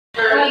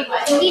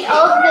You need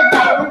all of the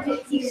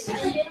divergence.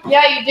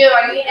 Yeah, you do.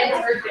 I need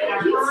divergence.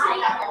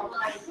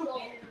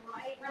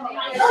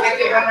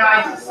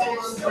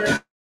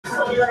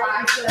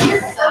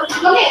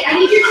 Okay, I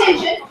need your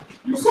attention.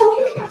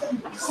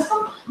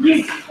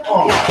 Oh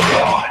my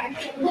God.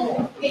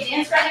 Okay,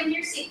 dance right into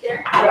your seat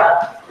there.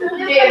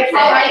 Okay,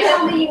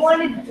 tell me you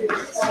wanted to do.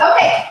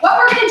 Okay, what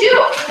we're going to do,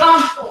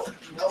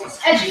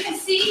 as you can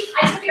see,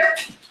 as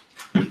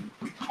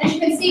you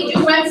can see,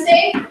 due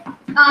Wednesday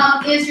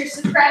is your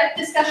Socratic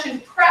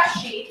discussion prep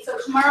sheet. So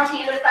tomorrow at the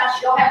end of the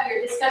class, you'll have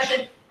your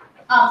discussion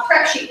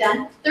prep sheet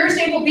done.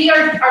 Thursday will be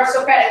our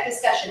Socratic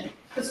discussion.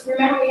 Because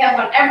remember, we have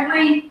one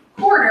every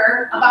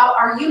quarter about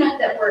our unit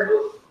that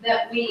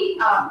we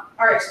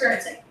are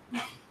experiencing.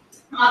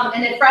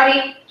 And then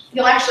Friday,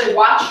 you'll actually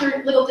watch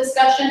your little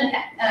discussion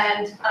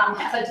and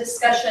have a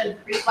discussion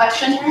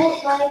reflection.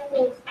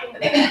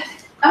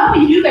 Oh,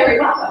 you do very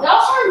well. They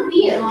all sound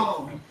weird.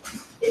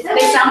 They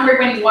sound weird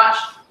when you watch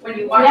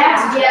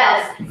Yeah,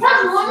 yes. It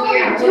sounds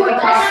weird too. It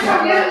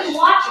sounds weird when you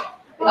watch it.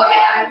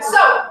 Okay, so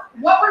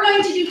what we're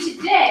going to do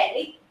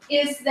today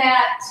is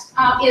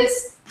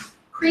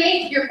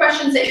create your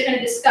questions that you're going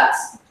to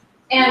discuss.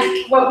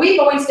 And what we've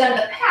always done in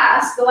the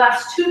past, the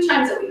last 2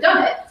 times that we've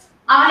done it,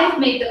 I've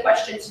made the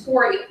questions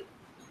for you.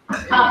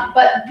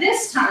 But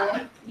this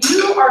time,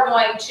 you are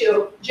going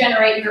to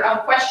generate your own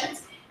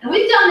questions. And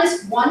we've done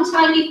this one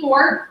time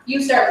before,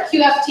 used our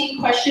QFT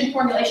question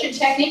formulation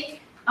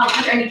technique.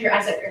 I need your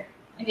eyes up here.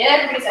 I get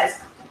everybody's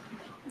eyes.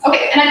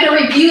 Okay, and I'm going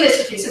to review this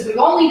with you since we've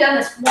only done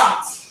this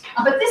once.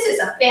 But this is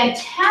a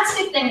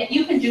fantastic thing that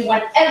you can do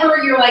whenever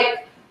you're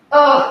like,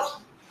 oh,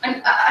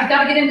 I've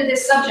got to get into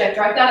this subject,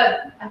 or I've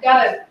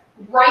got to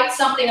write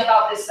something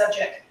about this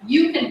subject.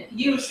 You can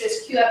use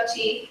this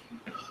QFT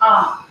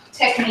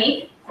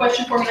technique,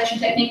 question formulation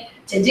technique,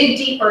 to dig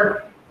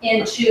deeper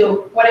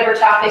into whatever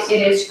topic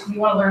it is you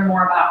want to learn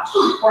more about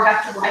or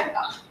have to write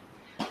about.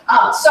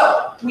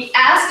 So we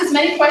ask as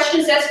many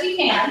questions as we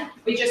can.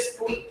 We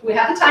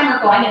have the timer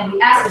going, and we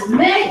ask as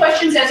many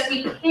questions as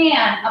we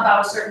can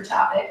about a certain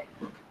topic,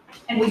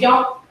 and we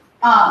don't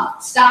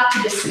stop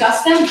to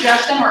discuss them,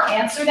 judge them, or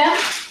answer them.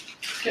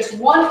 Just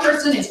one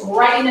person is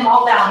writing them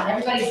all down, and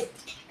everybody's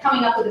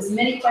coming up with as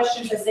many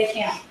questions as they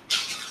can.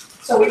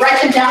 So we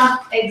write them down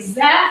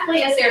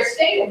exactly as they're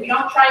stated. We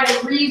don't try to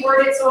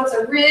reword it so it's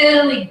a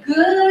really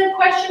good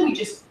question. We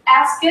just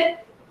ask it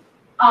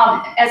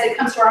as it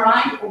comes to our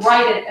mind,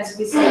 write it as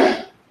we say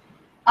it.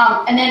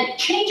 And then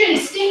change any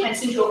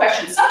statements into a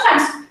question.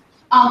 Sometimes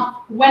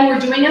when we're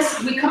doing this,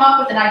 we come up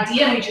with an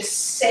idea and we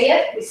just say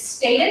it, we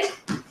state it,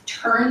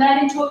 turn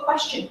that into a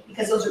question,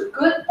 because those are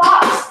good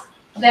thoughts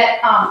that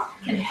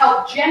can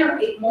help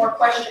generate more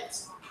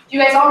questions. Do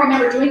you guys all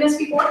remember doing this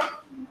before?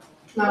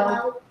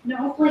 No.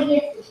 No?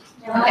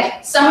 Okay,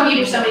 some of you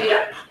do, some of you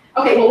don't.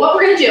 Okay, well, what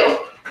we're going to do,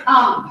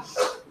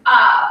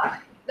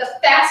 the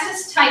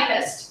fastest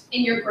typist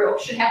in your group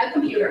should have a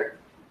computer.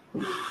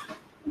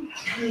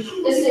 This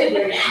is it.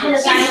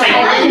 Because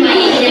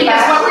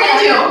what we're going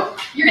to do,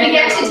 you're going to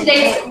get to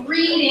today's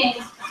reading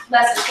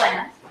lesson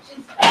plan.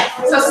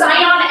 So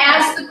sign on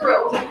as the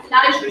group,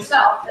 not as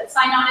yourself, but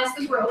sign on as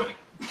the group.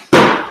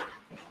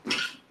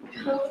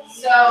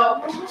 So,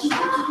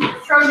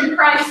 Trojan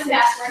price and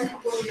password.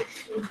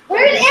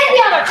 Where's Andy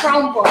on a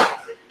Chromebook?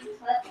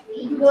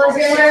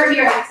 Over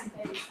here.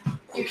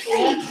 So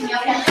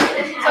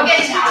get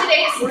to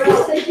today's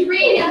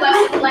reading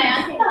lesson plan.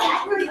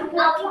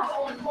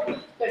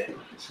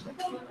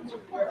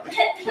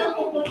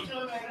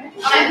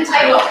 I'm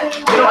title.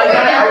 You know, I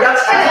got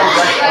titles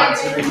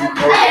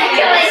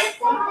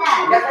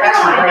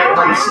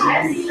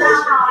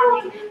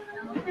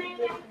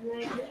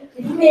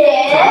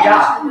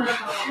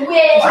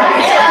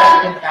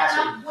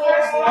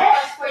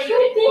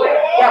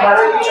Yeah, why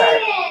don't you try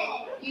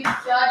it? You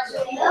judge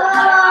it.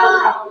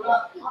 Oh,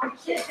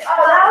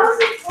 that was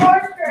in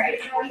 4th grade.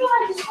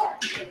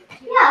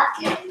 Yeah,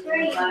 5th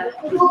grade.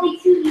 Only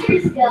 2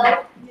 years ago.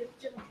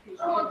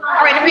 All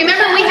right, and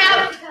remember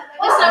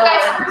listen up,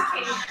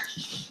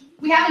 guys.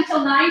 We have until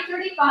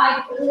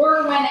 9:35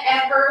 or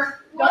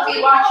whenever. Don't be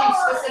watching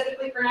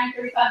specifically for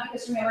 9:35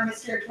 because remember,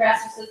 Mr.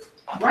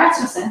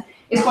 Rasmussen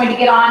is going to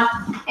get on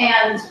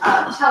and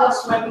tell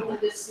us when we will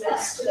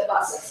dismiss to the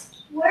buses.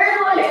 Where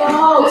do I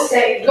go?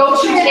 Go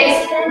to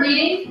today's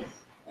reading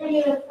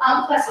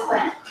lesson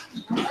plan.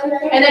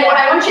 And then what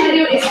I want you to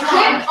do is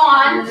click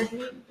on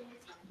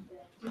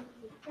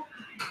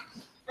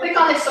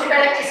the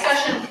Socratic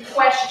discussion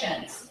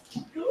questions.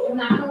 I'm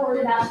not going to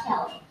worry about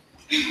spelling.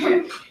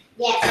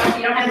 Yes.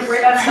 You don't have to worry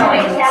about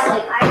spelling.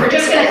 We're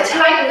just going to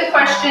type the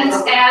questions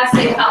as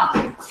they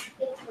come.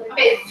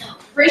 Okay,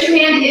 raise your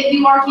hand if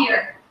you are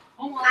here.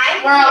 I'm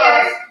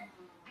here.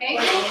 Okay,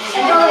 and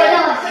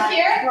click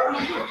here.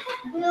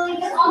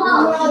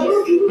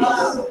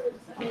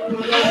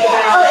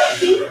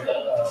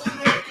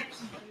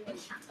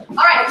 All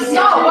right,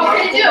 so what we're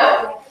going to do.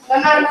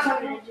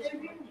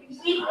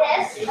 Read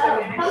this.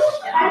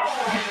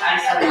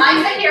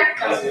 Eyes are here.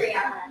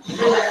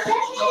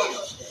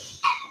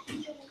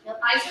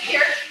 Eyes are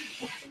here.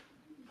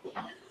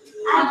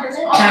 Hunter's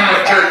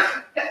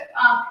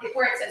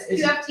where it says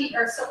QFT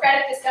or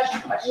Socratic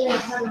discussion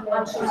questions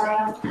on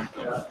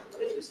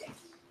Tuesday.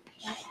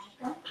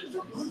 Alright,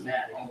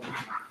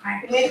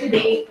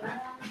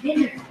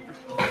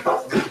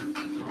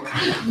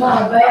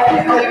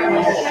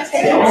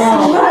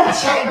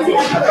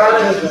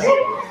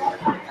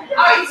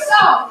 so,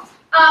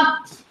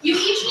 you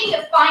each need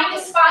to find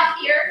a spot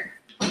here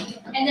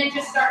and then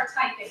just start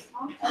typing.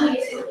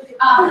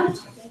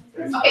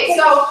 Okay,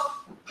 so,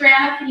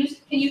 Brianna, can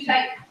you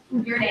type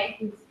your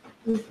name?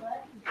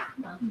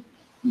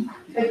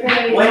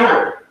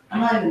 Where? I'm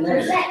not even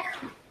there.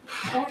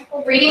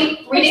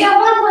 Reading page,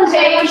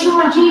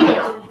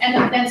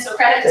 and then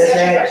Socratic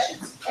discussion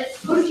questions.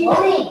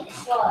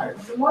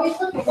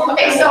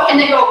 Okay, so, and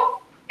then go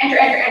enter a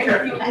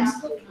few times.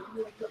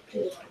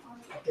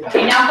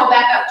 Okay, now go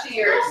back up to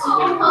yours.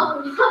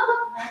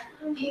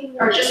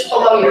 Or just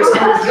below yours,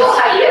 and you'll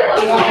type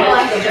it. You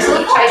won't just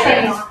keep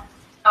typing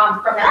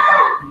from that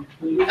point.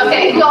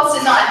 Okay, who else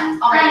is on?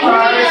 Okay,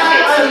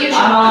 so you should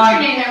put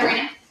your name there,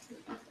 Rena.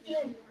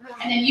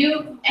 And then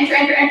you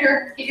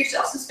enter, give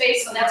yourself some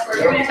space, so that's where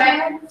you're gonna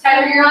type.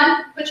 Tyler, you're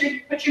on, put your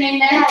name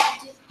there.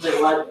 Wait,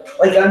 what?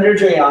 Like under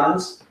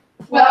Juliana's?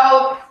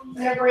 Well,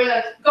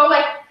 go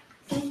like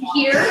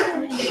here,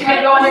 if you're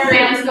gonna go under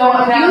Brianna's, go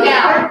a view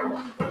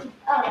down.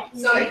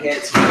 So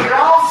you're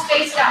all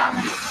spaced out.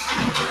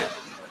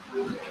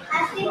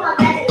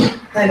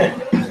 I know.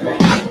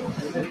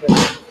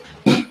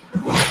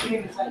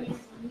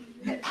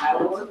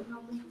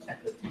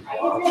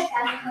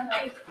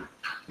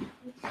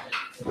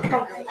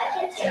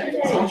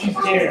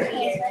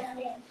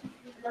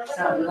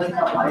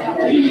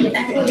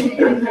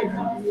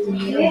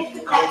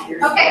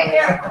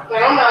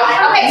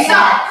 Okay, so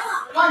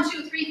 1,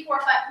 2, 3, 4,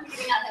 5.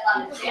 You're not that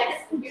on it. Yes.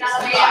 You're not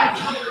on the air.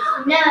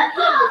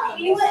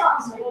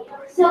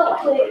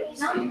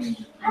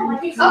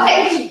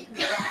 Okay.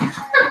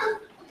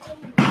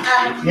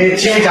 Yeah,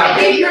 change out.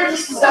 Give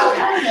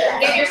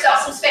yourself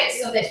some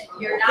space so that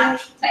you're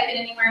not typing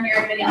anywhere near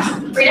everybody else.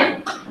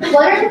 Freedom?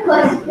 What are the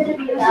questions going to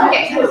be about?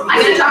 Okay, I'm going to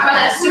talk about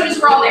that as soon as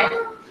we're all there.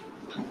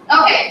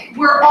 Okay,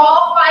 we're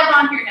all 5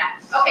 on here now.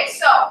 Okay,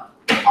 so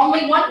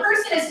only one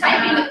person is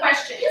typing the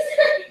questions.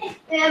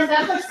 And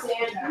that's like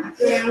Sandra.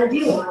 Sandra, do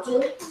you want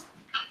to?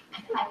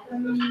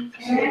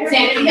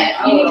 Sandra,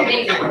 you need your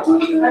name.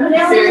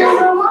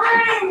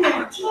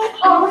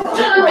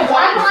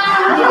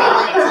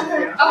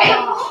 Okay.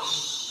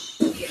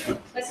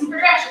 Listen for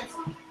directions.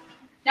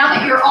 Now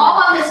that you're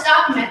all on this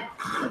document,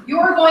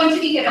 you're going to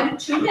be given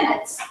 2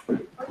 minutes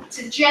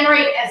to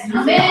generate as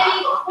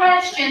many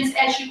questions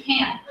as you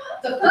can.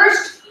 The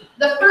first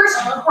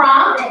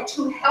prompt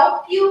to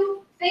help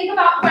you think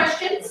about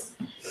questions,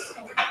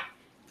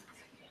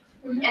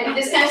 and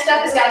this kind of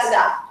stuff has got to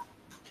stop.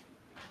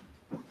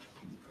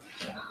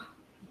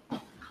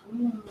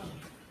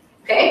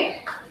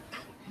 Okay?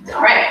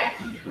 All right.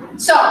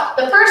 So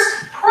the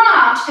first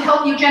prompt to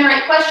help you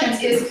generate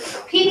questions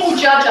is people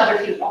judge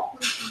other people.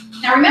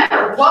 Now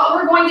remember, what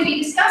we're going to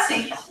be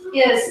discussing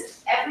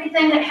is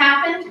everything that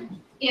happened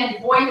in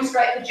Boy in the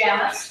Striped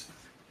Pajamas,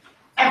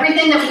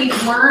 everything that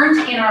we've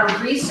learned in our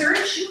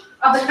research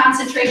of the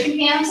concentration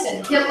camps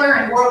and Hitler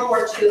and World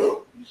War II.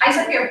 Eyes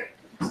up here.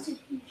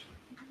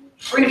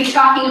 We're going to be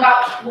talking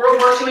about World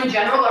War II in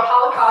general, or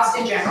Holocaust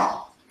in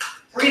general.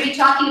 We're going to be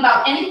talking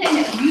about anything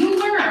that you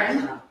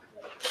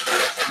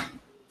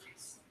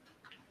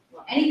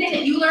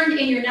learned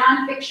in your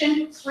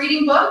nonfiction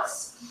reading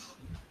books,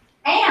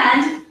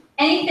 and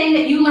anything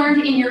that you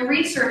learned in your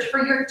research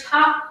for your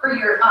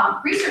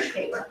research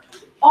paper.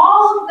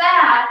 All of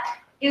that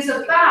is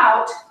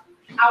about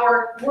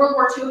our World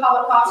War II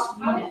Holocaust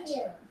unit.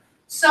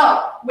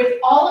 So,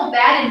 with all of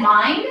that in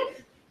mind,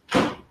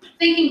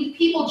 thinking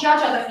people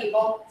judge other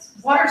people,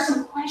 what are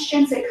some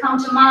questions that come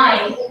to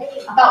mind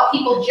about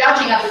people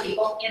judging other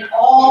people in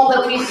all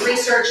that we've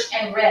researched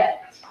and read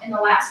in the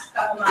last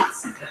couple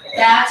months?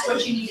 That's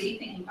what you need to be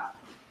thinking about.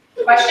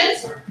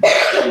 Questions?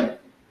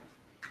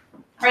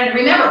 All right, and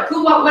remember,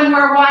 who, what, when,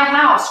 where, why,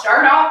 how.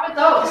 Start off with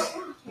those.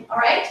 All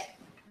right?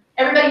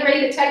 Everybody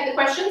ready to type the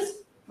questions?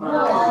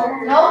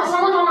 No,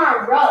 someone's on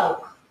our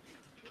row.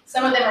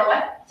 Some of them are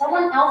what?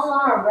 Someone else is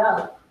on our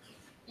row.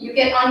 You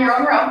get on your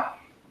own row.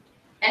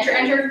 Enter,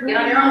 get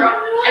on your own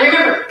row. And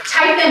remember,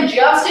 type them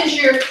just as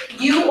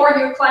you or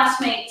your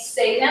classmates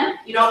say them.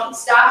 You don't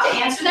stop to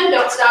answer them.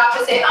 Don't stop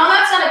to say, oh,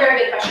 that's not a very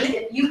good question.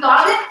 If you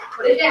thought of it,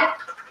 put it down.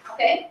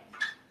 Okay?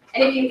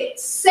 And if you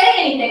say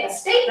anything, a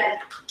statement,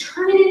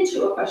 turn it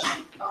into a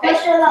question. Okay?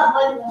 Question about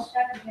Boy in the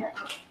Striped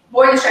Pajamas.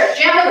 Boy in the Striped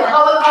Pajamas, the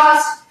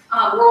Holocaust,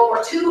 World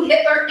War II,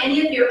 Hitler,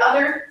 any of your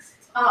other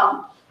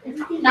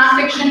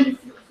nonfiction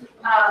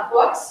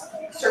books,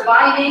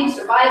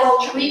 survival,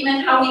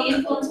 treatment, how we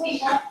influence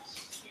people.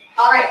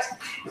 All right.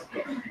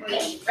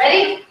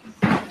 Ready?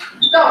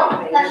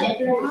 Go.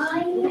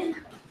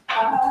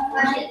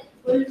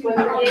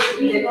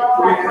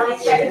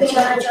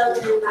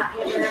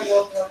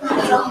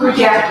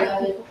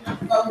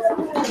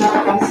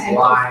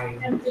 Why?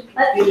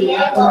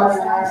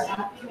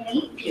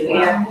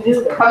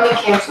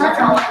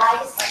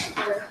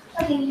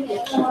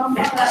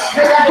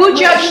 Who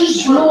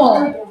judged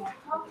more?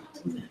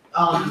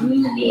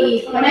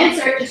 Come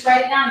answer, just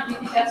write it down if you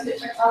think that's good.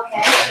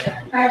 Okay.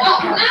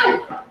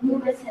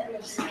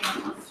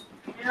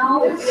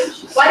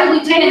 Why did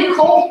Lieutenant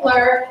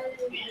Copeland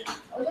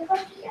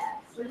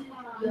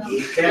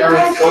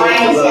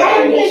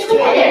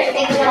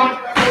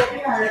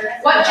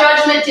what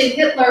judgment did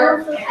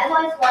Hitler?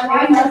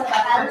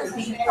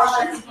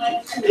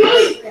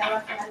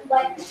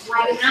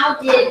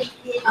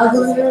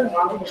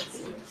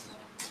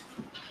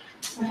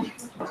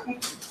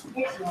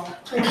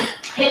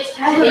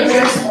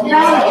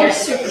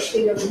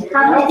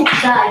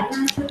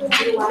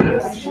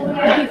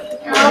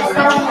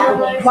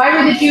 Why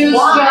were the Jews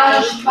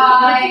judged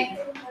by?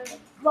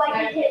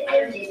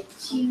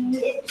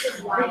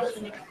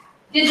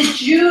 Did the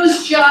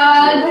Jews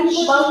judge?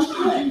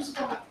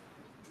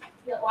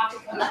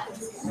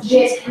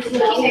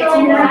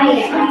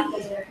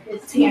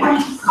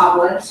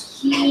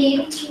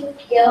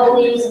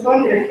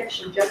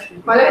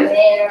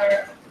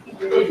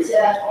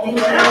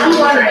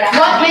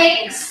 What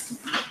makes? Is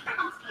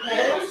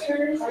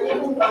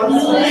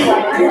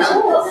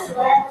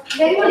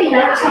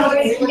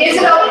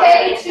it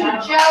okay to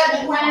judge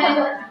when?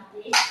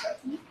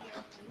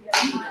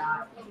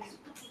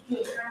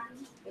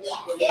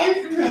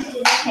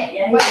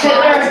 What's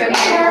Hitler going to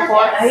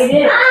for?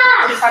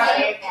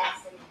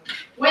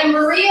 When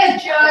Maria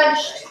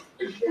judged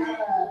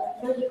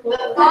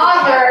the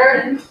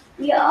father,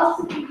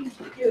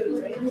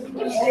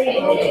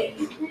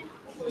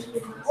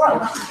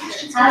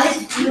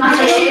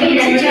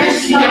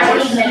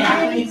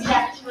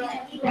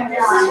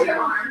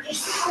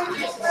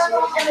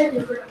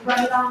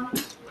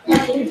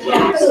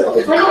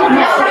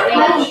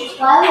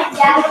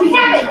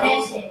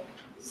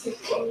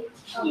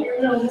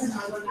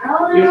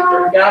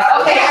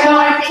 okay, so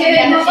I'm kidding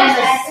and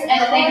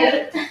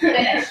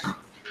finished.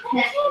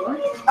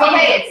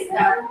 Okay,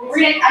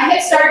 I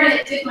hit start and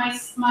it did my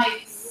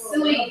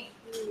silly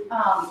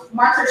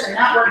markers are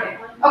not working.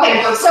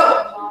 Okay,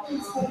 so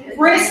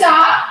we're gonna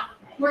stop.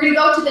 We're gonna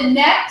go to the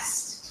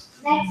next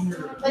prompt.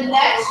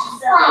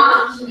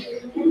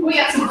 We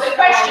got some good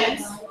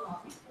questions.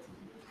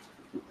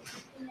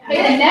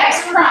 Okay, the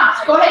next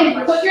prompt. Go ahead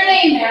and put your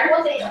name there.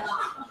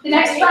 The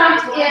next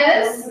prompt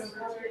is.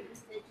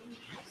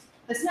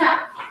 Listen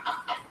up.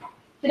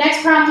 The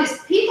next prompt is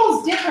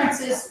people's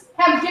differences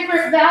have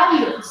different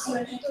values.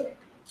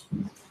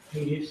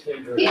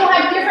 People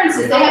have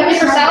differences. They have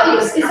different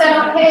values. Is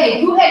that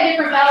okay? Who had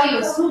different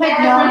values? Who had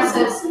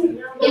differences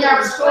in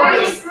our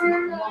stories?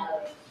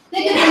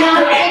 Think of the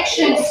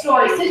nonfiction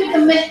stories. Think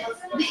of the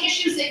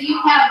issues that you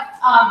have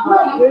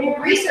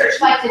researched,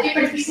 like the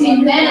difference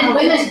between men and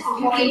women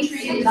being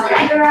treated in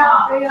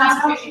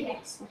concentration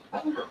camps.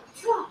 Okay,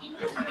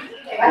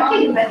 are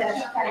you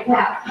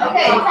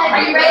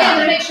ready? I'm going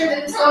to make sure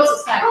that this goes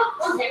this time.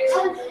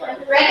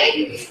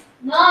 Ready?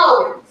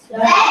 No.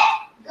 Let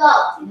go.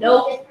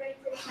 Nope.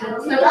 Go.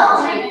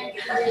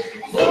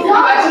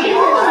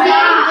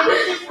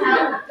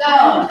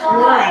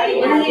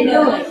 What are you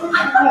doing?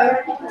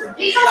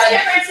 People's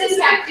differences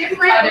have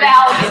different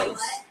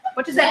values.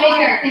 What does that make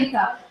you think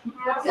of?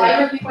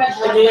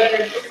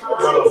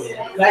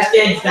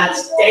 Questions,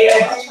 that's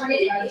David.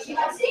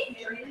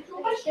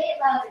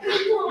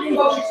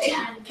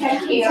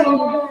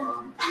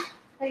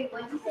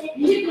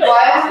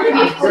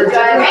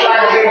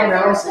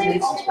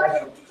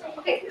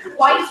 Okay,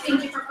 why is being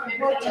different from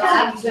everybody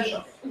else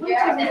special? Why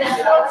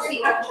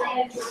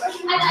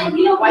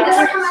does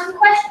it come out of the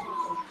question?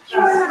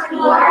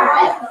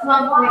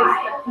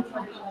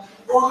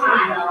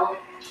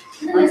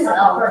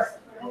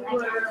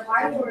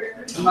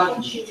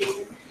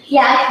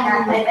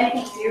 Yeah, I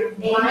think you're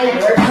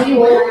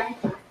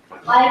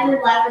why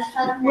were levers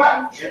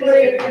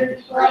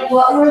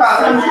what were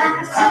some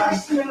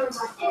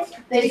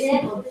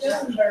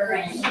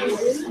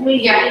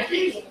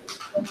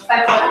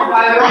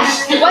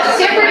What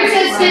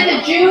differences did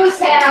the Jews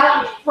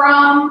have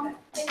from?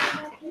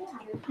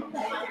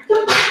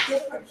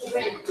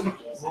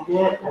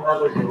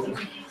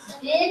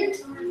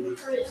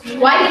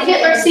 Why did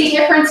Hitler see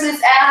differences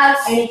as?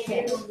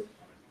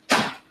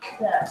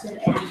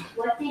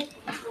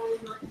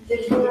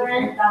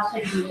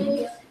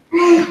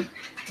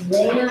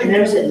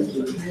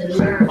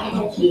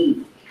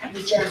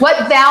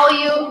 What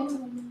value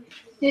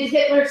did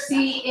Hitler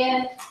see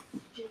in?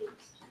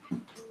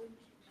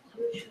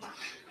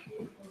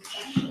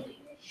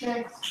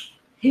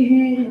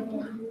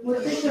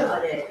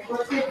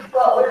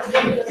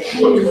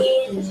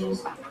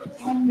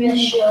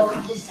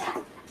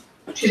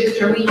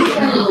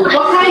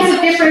 What kinds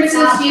of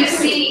differences do you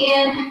see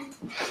in?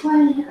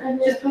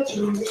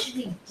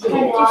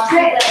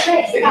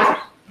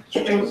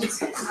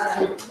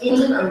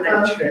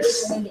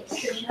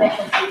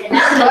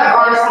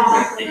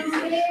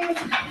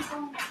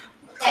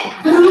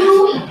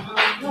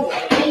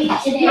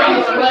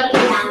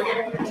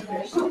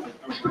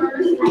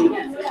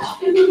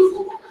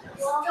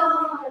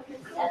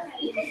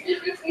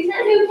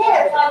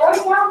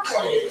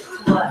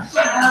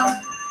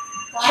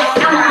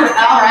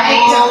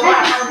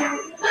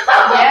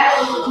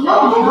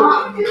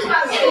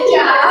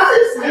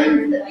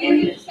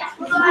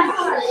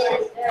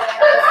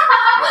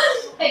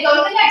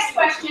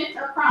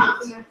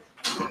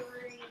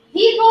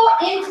 People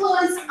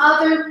influence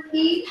other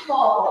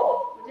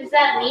people. What does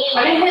that mean?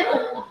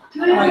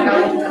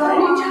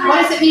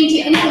 What does it mean to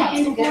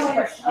influence? Good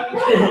question. What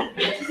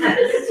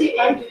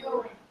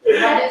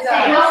is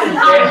that?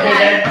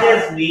 That's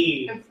just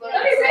me. Hunter.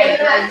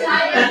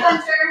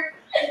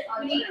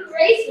 We need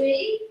Grace,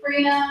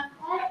 Brina,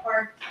 or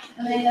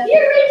Amanda.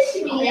 You're rich to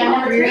me. Yeah,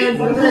 number 3.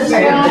 Oh,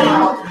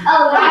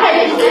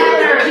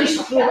 Xander.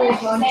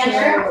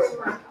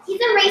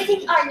 he's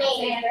erasing our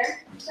name. Xander.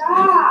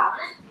 Stop.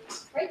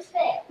 Right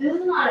there. You're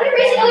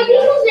erasing other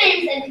people's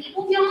names and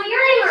people feel your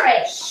name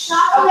erased.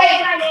 Stop Okay.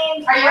 erasing my name.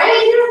 Are you ready?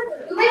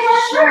 Who may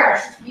want to start?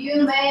 You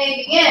may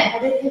begin.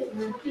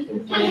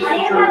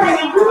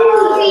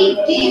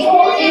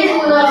 People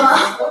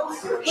influence.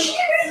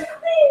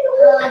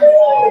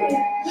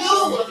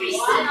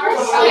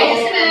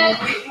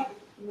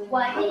 Just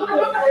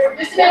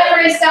a minute, we're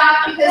gonna stop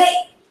because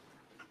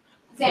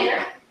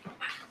Xander,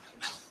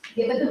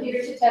 give the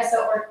computer to Tessa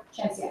or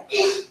Chensia.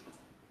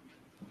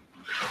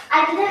 I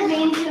didn't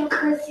mean to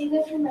because you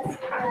were from the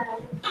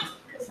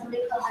because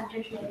somebody called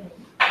Hunter's name.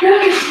 We were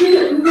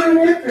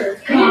there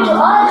first. You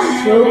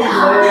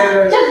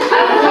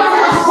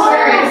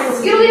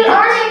didn't leave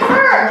our name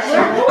first.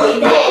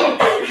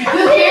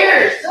 Who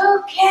cares? Who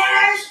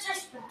cares?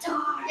 Just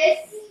talk.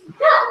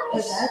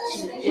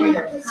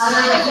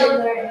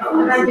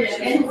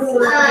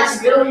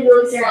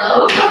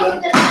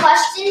 The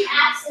question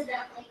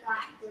accidentally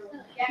got through.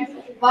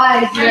 Why?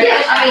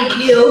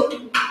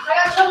 You. I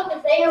got trouble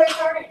because they already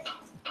started.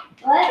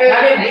 What?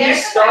 How did we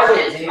start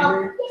it, You neighbor?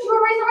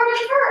 were raising our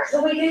name first. No,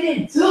 we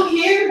didn't. Who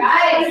cares?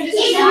 Guys, Who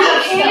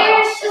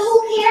cares? Who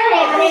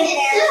cares? It's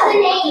just the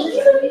name.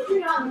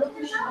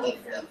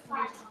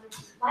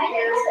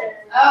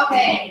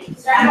 Okay.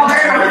 Start over.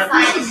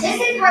 This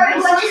is hard.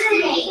 What is the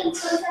name?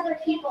 Influence other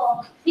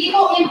people.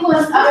 People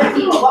influence other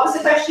people. What was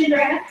the question,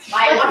 Brandon?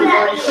 What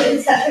does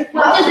influence other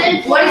people? What does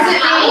it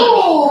mean?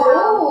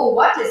 Oh,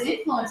 what does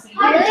influence mean?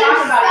 We're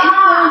talking about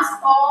influence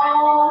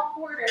all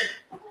quarter.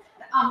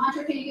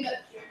 Hunter, can you give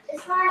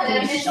It's a hard.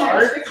 definition or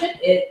description?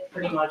 It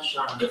pretty much,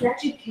 It's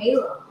actually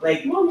Kayla.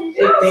 like,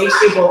 it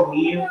makes you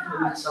believe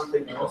in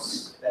something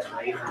else that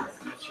might not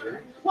be true.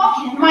 Well,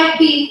 it might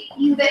be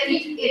that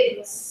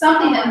it's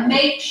something that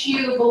makes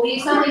you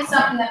believe something,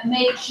 something that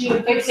makes you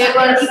do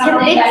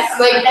something that's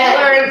Like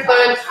Hitler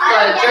influenced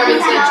the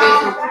Germans and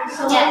Jews.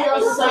 Yeah,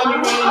 those are your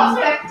names.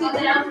 affected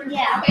them.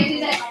 Yeah. Okay, do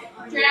that.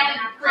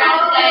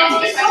 Grounded that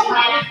answer the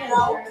question.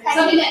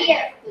 Something that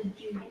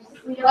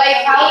Like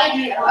how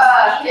did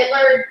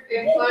Hitler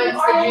influence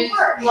the Jews?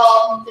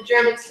 Well, the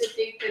Germans to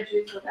think the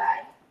Jews were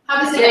bad. How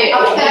does it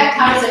affect?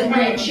 How does it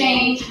bring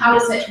change? How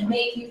does it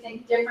make you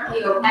think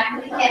differently or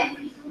act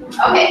differently?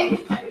 Okay, you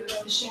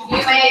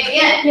may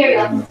begin. Here we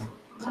go.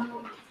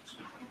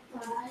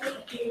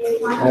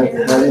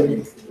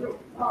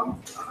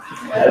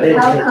 How did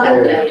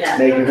Hitler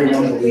make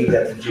everyone believe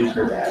that the Jews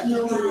were bad?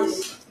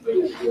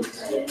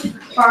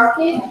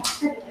 Barking.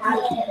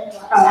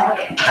 How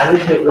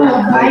did Hitler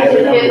make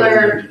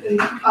everyone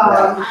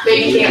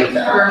Make him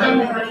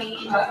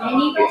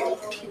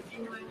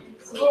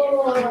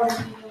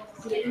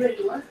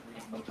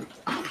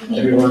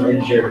everyone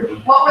in Germany?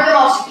 What were the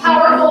most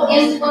powerful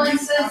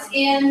influences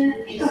in?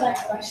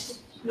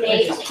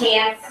 Make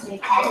camp. Can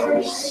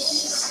I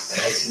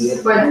see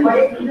it? Can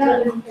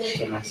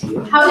I see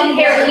it? How did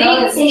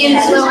Hermes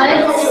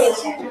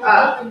influence?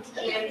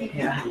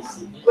 Yeah.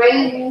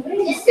 when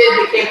Sid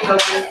became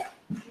president.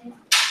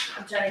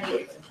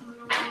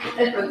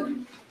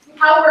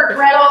 How were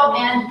Gretel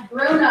and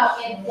Bruno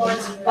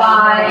influenced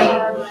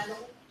by?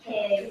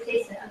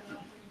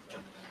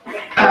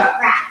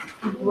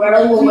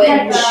 Gretel the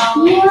witch.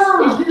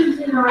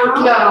 No.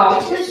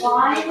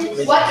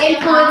 What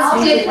influence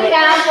did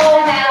Cattle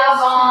have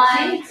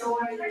on?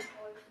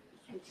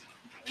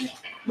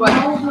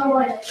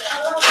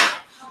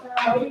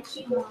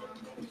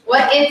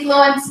 What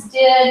influence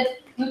did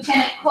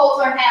Lieutenant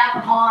Coulter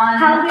have on?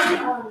 How did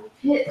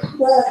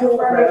Gretel?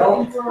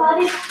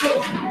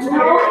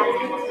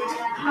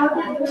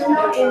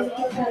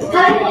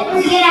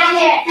 we get out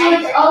here?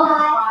 And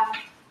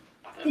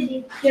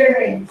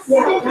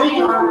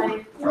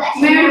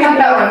Mary, come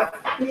that one.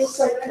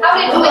 How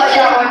did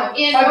women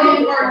in World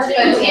War II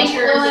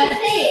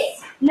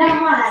influence? No,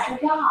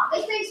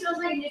 this thing smells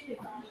like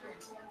newspaper.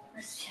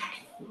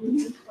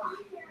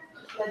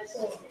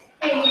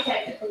 How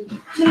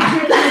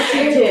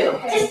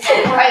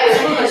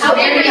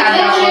did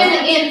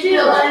religion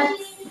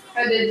influence?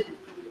 How did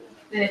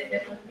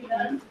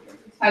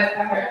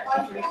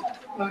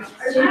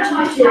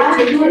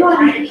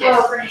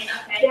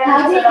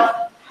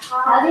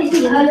How did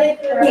you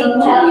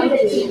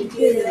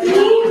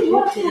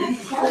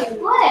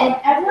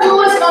Who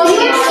was most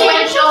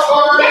influential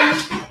on?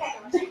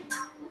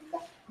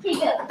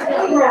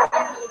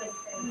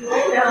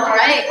 All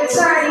right.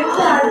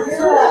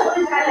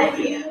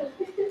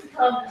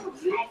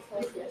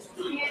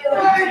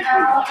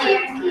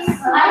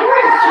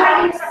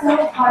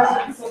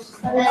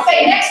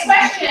 Okay, next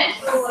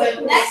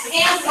question. Next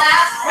and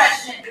last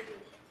question.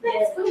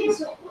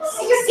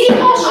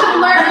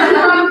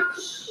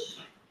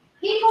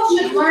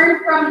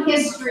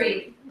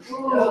 history.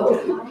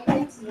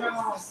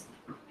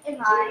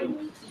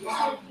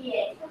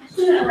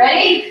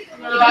 Ready?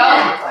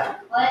 Go.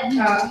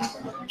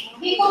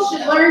 People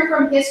should learn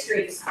from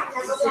history.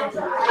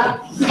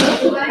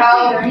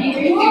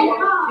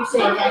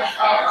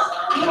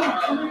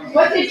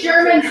 What did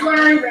Germans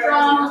learn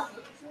from?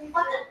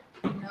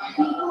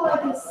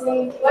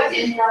 What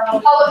did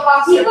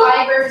Holocaust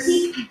survivors?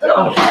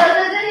 Go.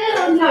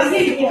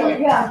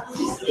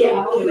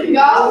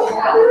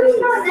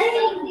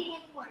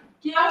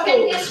 How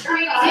can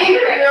history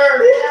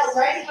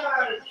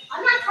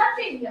I'm not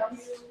touching them.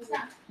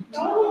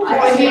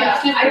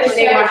 I just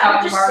said it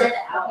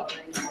out.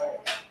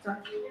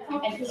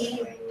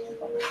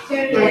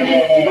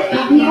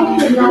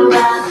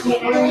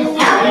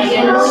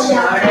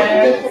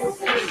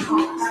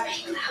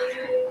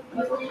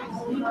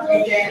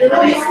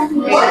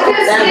 What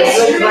does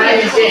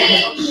history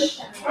teach?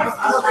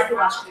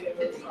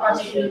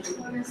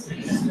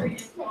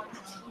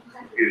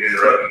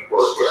 Interrupting for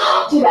a quick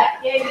comment.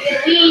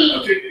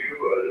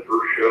 The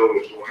first show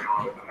is going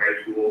on at the high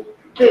school.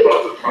 The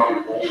bus is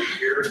probably won't be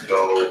here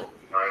until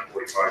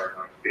 9:45 or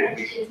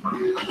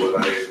 9:50, what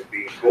I am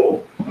being told.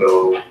 So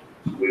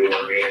we will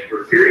remain for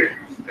a period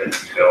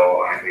until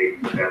I make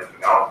the next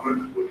announcement,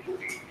 which will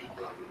be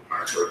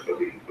my first of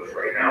these. But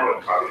right now,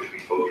 it's probably going to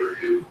be closer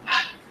to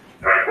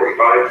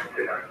 9:45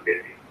 to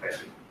 9:50.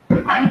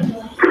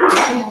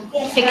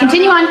 Okay,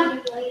 continue on.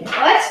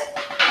 What?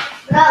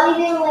 Without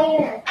leaving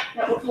later.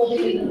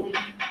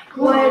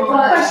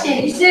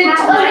 Question, you said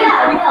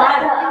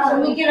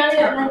when we get on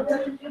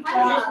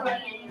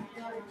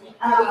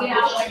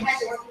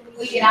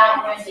We get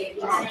out Wednesday.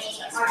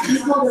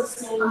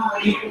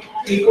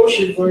 People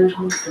should learn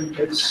from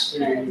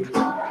history.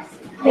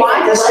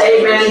 Why? The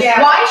statement.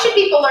 Why should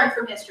people learn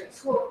from history?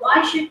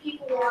 Why should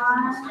people learn?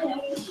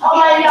 Oh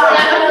my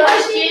God,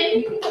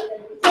 question.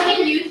 Can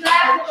you use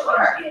that?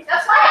 Sure.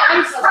 That's why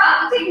I'm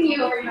prompting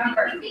you,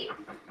 remember.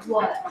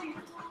 what?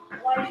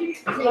 How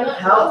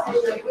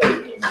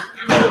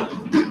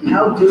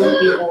do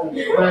people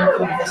learn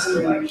from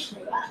history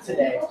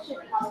today?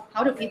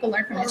 How do people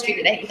learn from history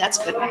today? That's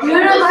good.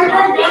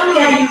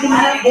 Yeah, you can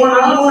have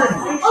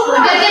one-on-one.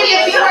 I'll give you a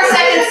few more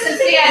seconds since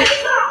we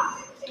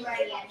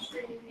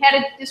had a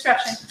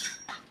disruption.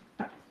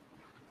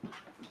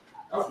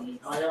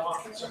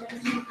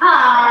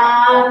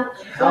 How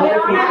do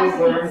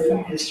people learn from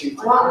history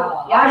today?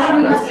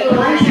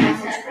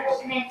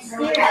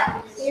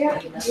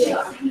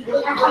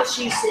 What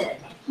she said.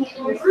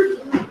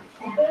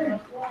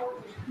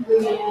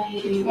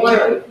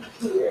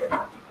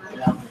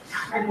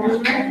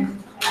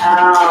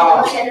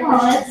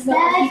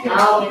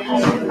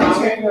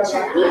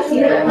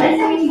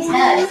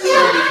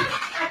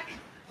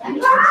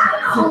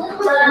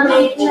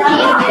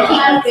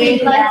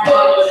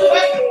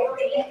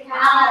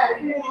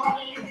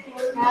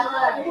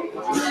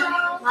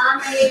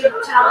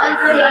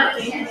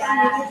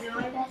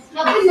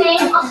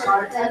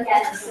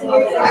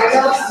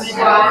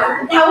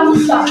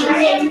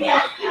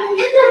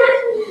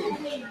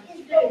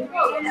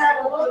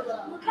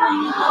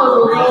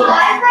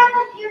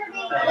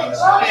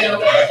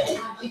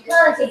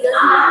 Because he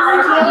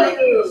doesn't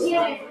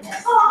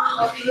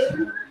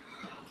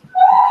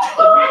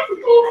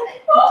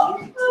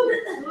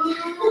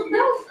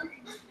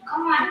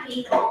Come on,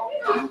 people.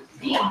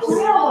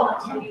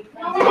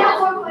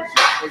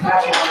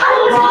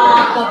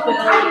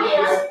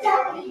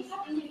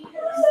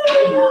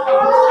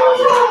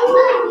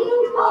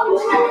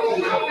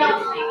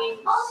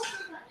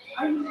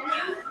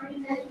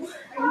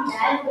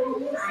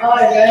 Oh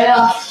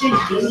yeah,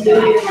 she's doing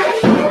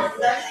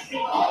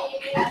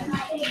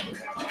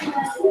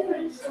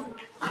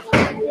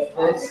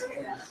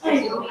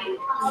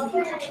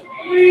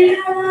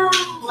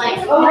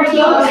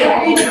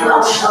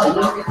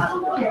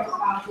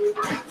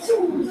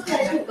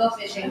Go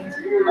fishing.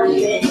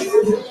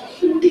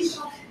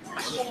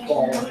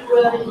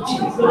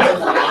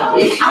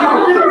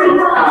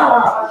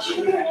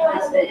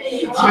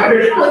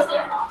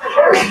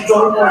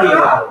 Don't worry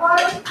about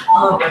it.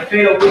 I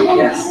failed,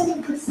 yes.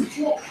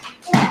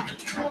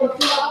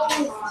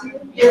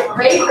 You're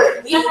ready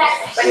for me.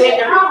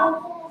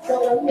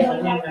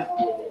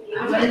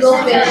 I'm gonna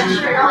go fish.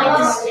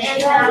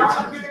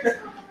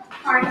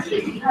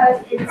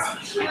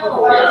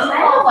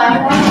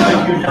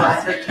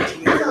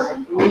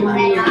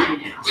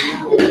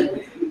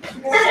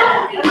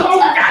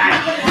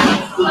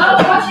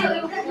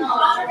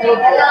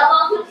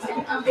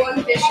 I'm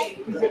going fishing.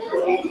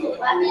 I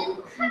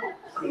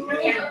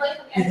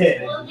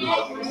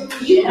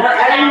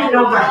didn't even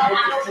know about it.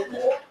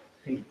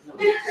 Okay,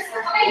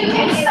 you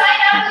can sign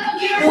up for the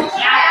computer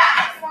chat.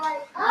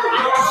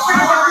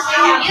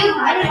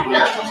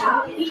 I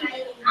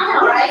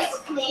know, right?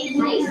 Excuse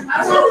me.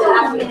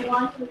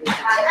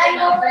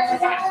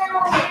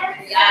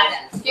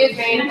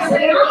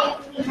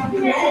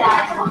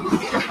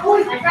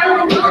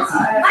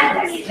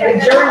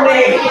 It's your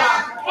name.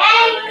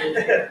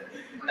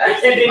 I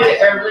can do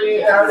it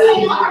every.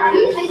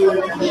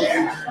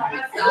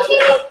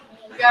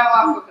 gotta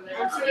walk over there.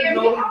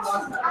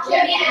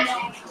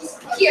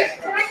 Here.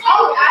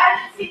 Oh,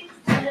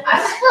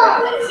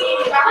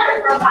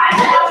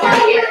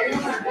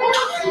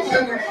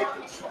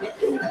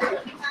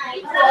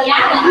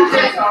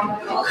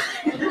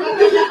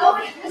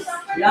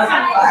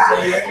 So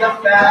you're the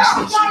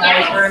fastest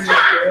sniper in the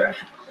crew.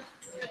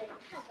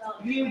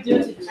 What do you do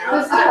to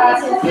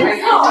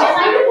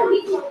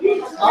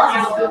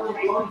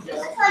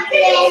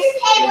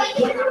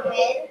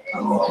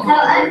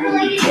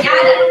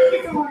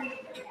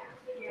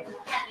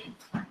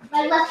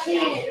My left hand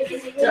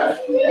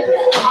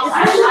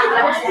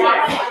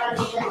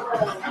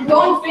I'm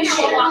going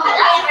fishing.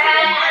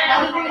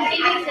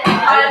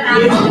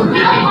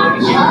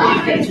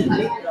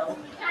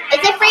 Is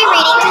it free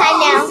reading time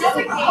now?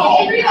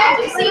 Everybody back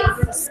to your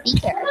seats.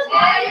 Speaker.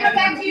 Everyone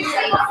back to your seats.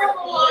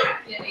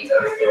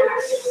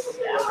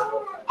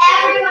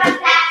 Everyone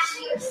back to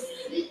your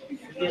seats.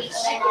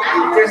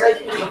 There's like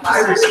a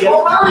virus gift. Go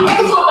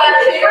back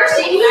to your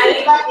seats.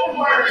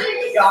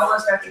 You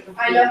almost have to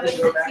completely go back to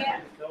the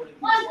coding.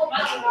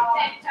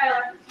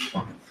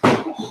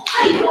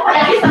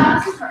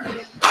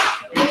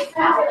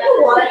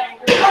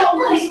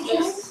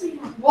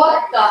 What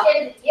the?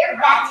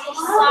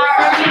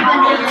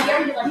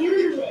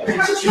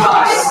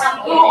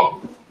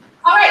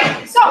 All right,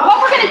 so what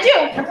we're gonna do,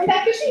 bring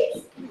back your sheets.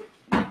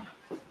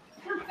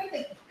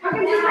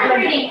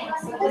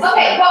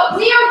 Okay, what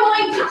we are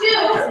going to do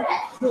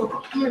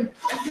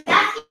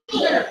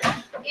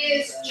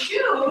is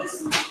choose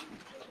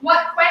what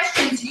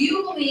questions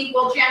you believe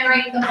will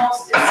generate the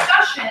most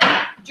discussion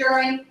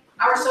during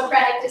our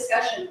Socratic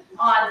discussion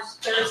on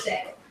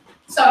Thursday.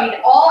 So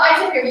all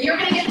eyes up here, you're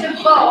gonna get to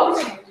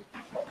vote.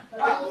 I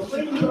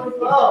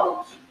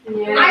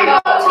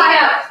vote,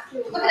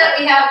 look at that,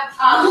 we have,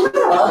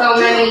 So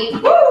many.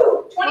 25,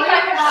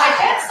 I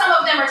bet some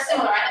of them are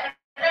similar, I haven't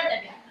read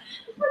them yet.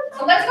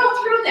 So let's go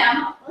through them,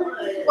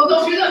 we'll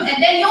go through them,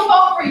 and then you'll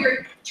vote for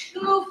your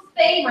two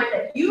favorite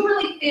that you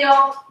really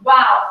feel,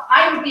 wow,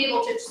 I would be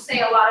able to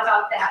say a lot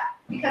about that.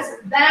 Because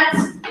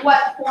that's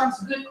what forms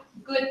good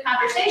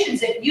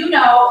conversations. If you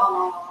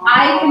know,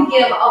 I can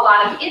give a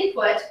lot of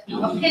input,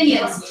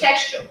 opinions,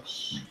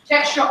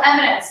 textual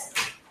evidence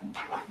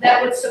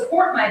that would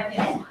support my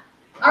opinion.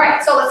 All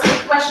right, so let's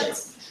get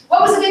questions.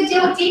 What was the big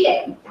deal with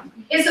D-Day?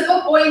 Is the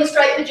book Boy in the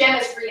Striped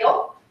Pajamas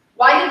real?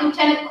 Why did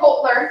Lieutenant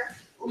Kotler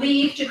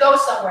leave to go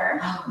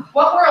somewhere?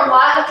 What were a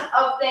lot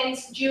of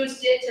things Jews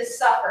did to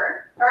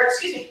suffer? Or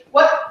excuse me,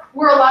 what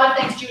were a lot of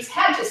things Jews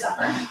had to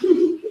suffer?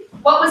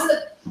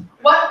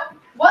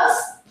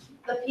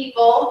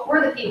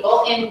 Were the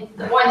people in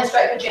the Boy in the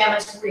Striped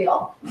Pajamas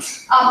real?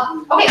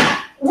 Okay,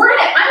 I'm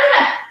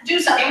gonna do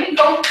something. I'm gonna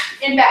go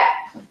in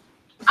back.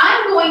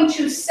 I'm going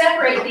to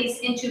separate these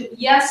into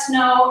yes,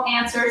 no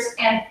answers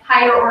and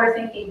higher order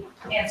thinking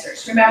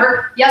answers.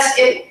 Remember, yes,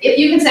 if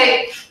you can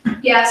say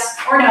yes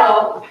or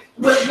no,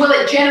 will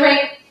it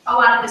generate a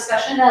lot of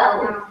discussion?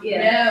 No.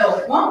 No,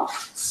 it won't.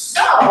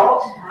 So,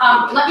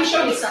 let me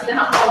show you something.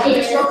 I'll do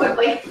this real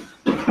quickly.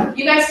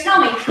 You guys tell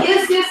me,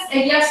 is this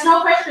a yes,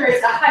 no question or is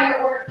it a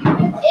higher order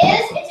thinking?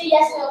 It's a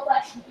yes no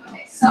question.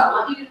 Okay, so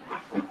let me do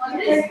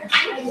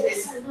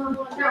this.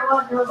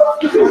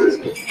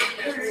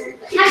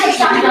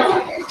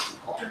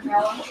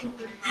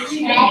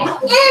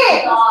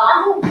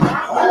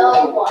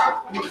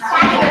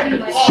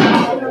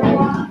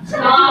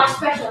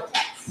 Special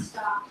text.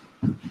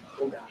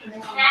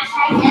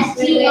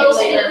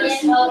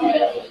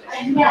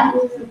 Yeah.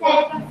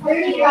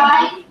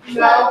 39.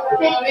 No,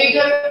 we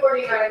go to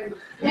 49.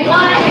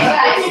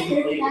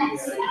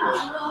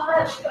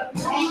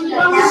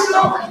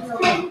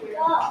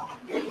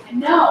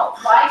 No,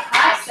 like I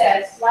said,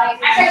 like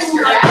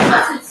Mr.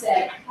 Rasmussen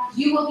said,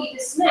 you will be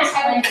dismissed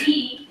when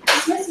he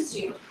dismisses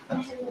you.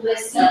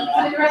 Listen to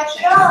the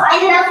directions. No, I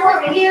have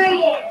 4th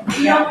period.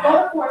 You don't go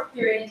to 4th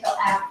period until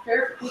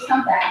after we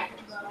come back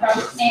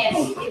from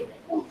Annie.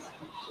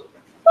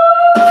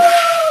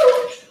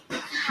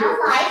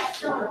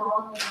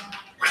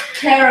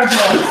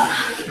 Terrible.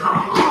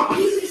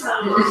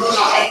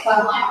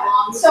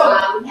 So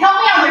help me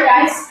out here,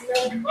 guys.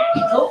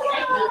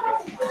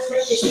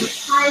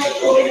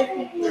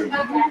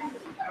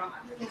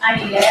 I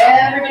need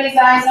everybody's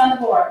eyes on the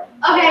board.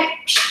 Okay.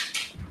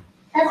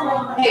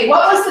 Okay,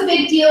 what was the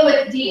big deal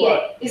with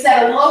D-Day? Is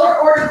that a lower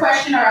order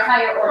question or a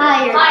higher order?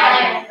 Higher.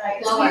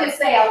 Right, so we could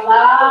say a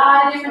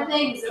lot of different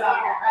things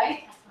about that,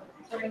 right?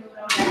 So we're gonna move it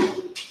on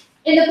down.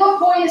 In the book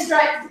Boy in the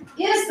Striped,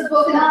 is the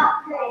book Boy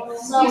in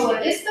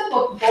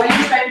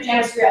the Striped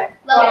Pajamas real?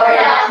 Lower.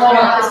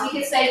 Because we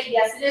could say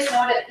yes it is,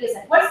 no it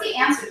isn't. What's the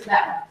answer to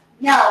that one?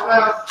 No.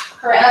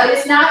 Correct. It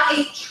is not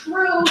a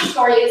true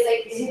story. It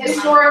is a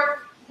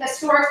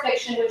historic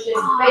fiction which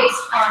is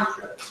based on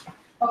truth.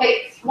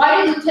 Okay,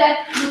 why did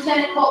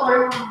Lieutenant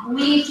Kotler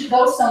leave to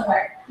go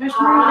somewhere? It's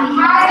kind of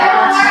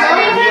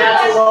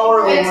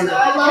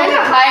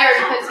higher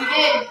because they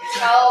didn't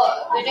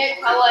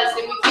tell us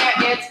and we can't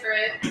answer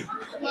it.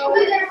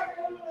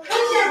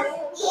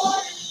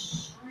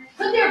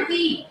 could there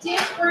be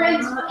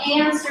different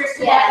answers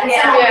to that? And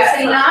someone would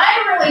say, no,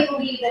 I really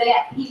believe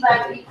that he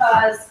left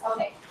because,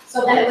 okay,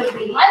 so then it would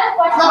be. I have a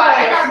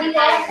question.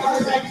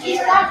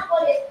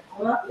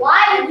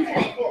 Why did you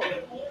finish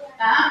it?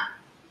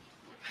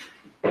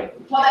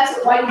 Well,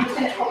 that's why you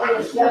finish what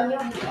we're doing.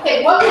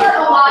 Okay, what were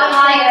a lot of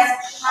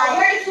things?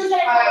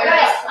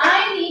 Guys,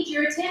 I need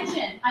your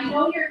attention. I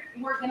know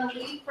we're gonna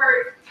leave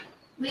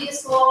to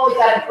school. We've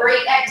got a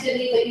great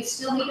activity, but you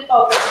still need to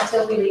focus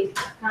until we leave.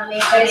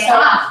 Okay,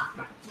 so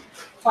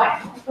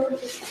fine.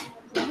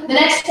 The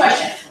next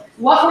question.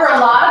 What were a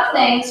lot of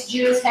things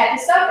Jews had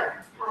to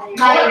suffer?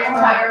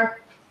 Higher.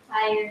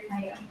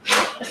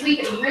 If we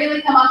could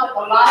really come up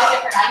with a lot of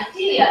different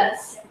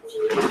ideas.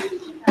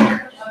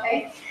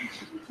 Okay.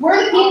 Were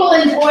the people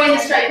in Boy in the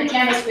Striped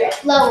Pajamas real?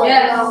 Lower.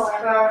 Yes.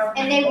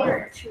 And they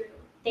were true.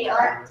 They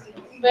are.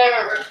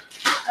 Never.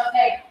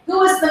 Okay. Who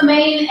was the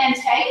main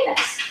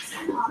antagonist?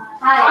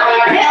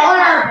 Higher.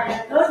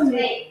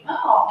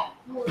 Oh.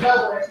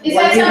 Lower. Is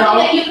that something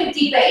that you could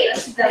debate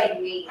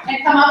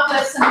and come up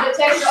with some good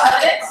textual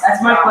evidence?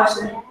 That's my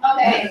question.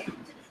 Okay.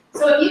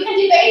 So if you can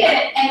debate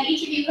it and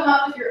each of you come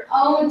up with your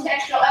own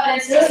textual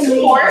evidence to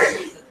support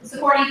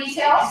supporting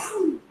details,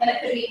 then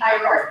it could be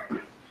higher.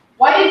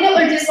 Why did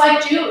Hitler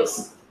dislike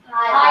Jews?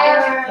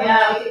 Higher.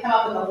 Yeah, we could come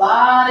up with a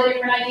lot of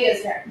different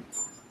ideas there.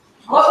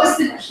 What was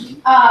the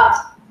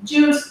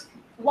Jews?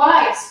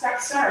 Why?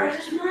 Sorry.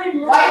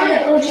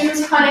 Why were the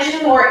Jews punished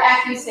for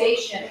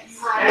accusations?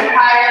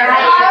 Higher.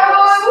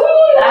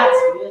 That's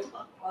good.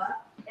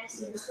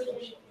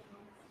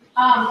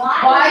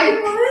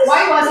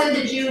 Why wasn't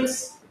the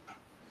Jews?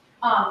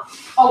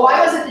 Why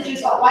wasn't the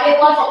Jews' fault? Why did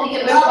people think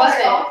it was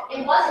Jews' fault?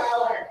 It was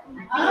lower.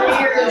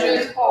 The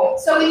Jews' fault.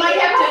 So we might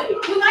have to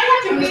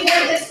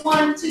reword this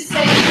one to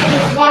say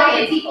why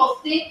did people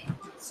think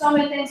so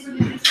many things were the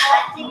Jews'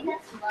 fault?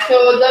 So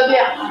would that be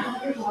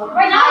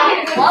Right now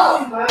it's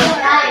low.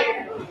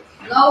 Higher.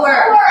 Lower.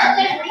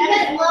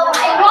 Because lower.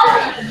 It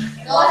wasn't.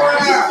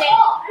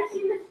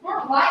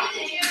 Why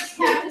did the Jews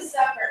have to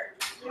suffer?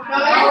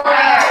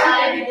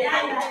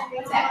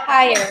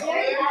 Higher.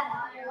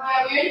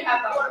 Why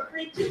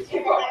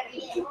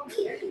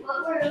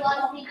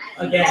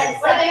Again.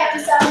 do they have to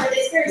suffer?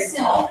 It's very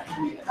simple.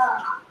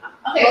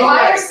 Okay,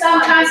 why are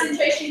some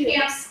concentration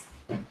camps?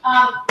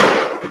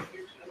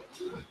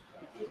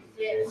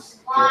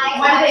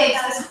 Why do they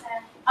exist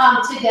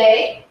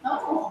today?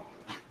 Oh.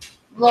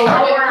 Lower.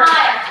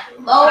 Higher.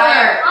 Lower.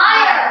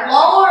 Higher.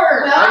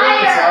 Lower. Well,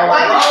 Higher.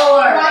 why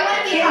would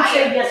it be Can't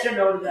say higher? yes or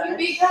no to that.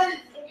 Because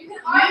you can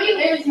argue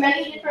there's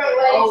many different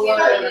ways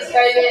to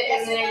describe it,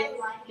 and then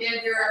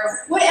give your.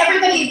 Would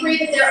everybody agree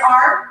that there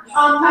are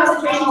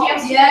concentration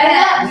camps?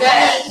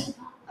 Yes.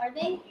 Are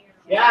they?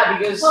 Yeah,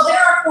 because Well, there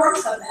are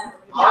forms of them.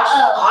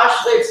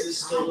 Auschwitz is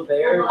still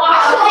there. Well,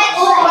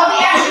 the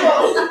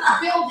actual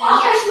building,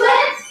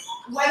 yes.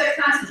 Whether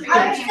concentration Are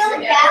there camps still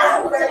are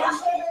gas there.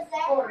 stations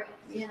there?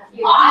 The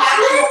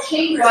actual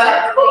chambers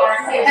that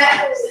they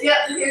are.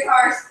 Yeah, here's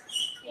ours.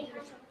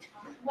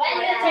 When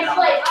did it take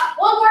place?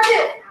 World War II.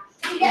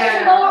 You get to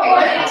Yeah. World Okay, War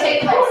when did it II. take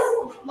place?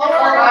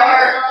 Lower.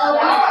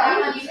 Lower.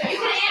 You can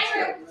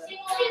answer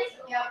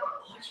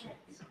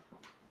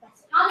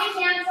How many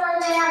camps are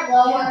there?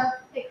 Lower.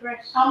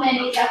 How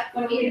many? That's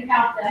when we can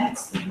count them.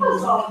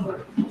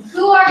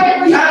 Who are they?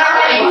 Lower.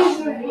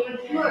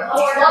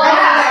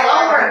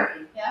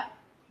 Yeah.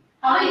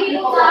 How many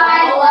people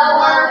died?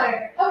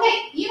 Lower. Okay,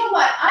 you know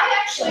what? I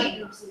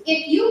actually,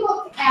 if you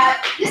look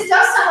at, this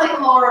does sound like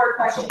a lower order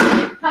question.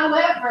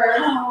 However, I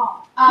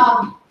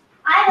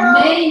know.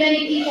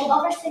 many people,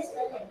 Over 6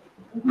 million.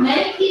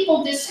 many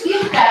people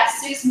dispute that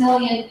 6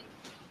 million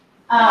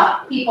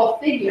people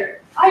figure.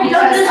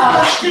 Because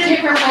of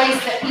different ways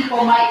that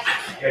people might.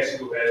 Yes,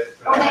 go ahead.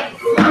 Okay.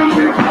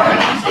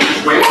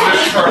 Wait,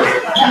 let's start.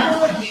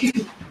 Do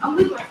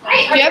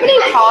you have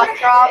any cough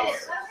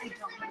drops?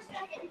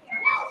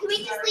 Can we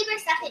just leave our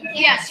stuff in here?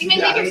 Yes, you can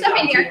leave your stuff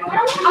in here. Hey,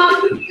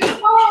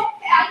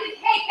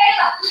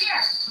 Kayla,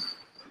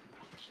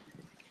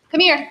 come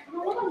here.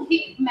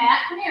 Matt,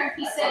 come here.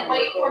 He said,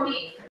 wait for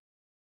me.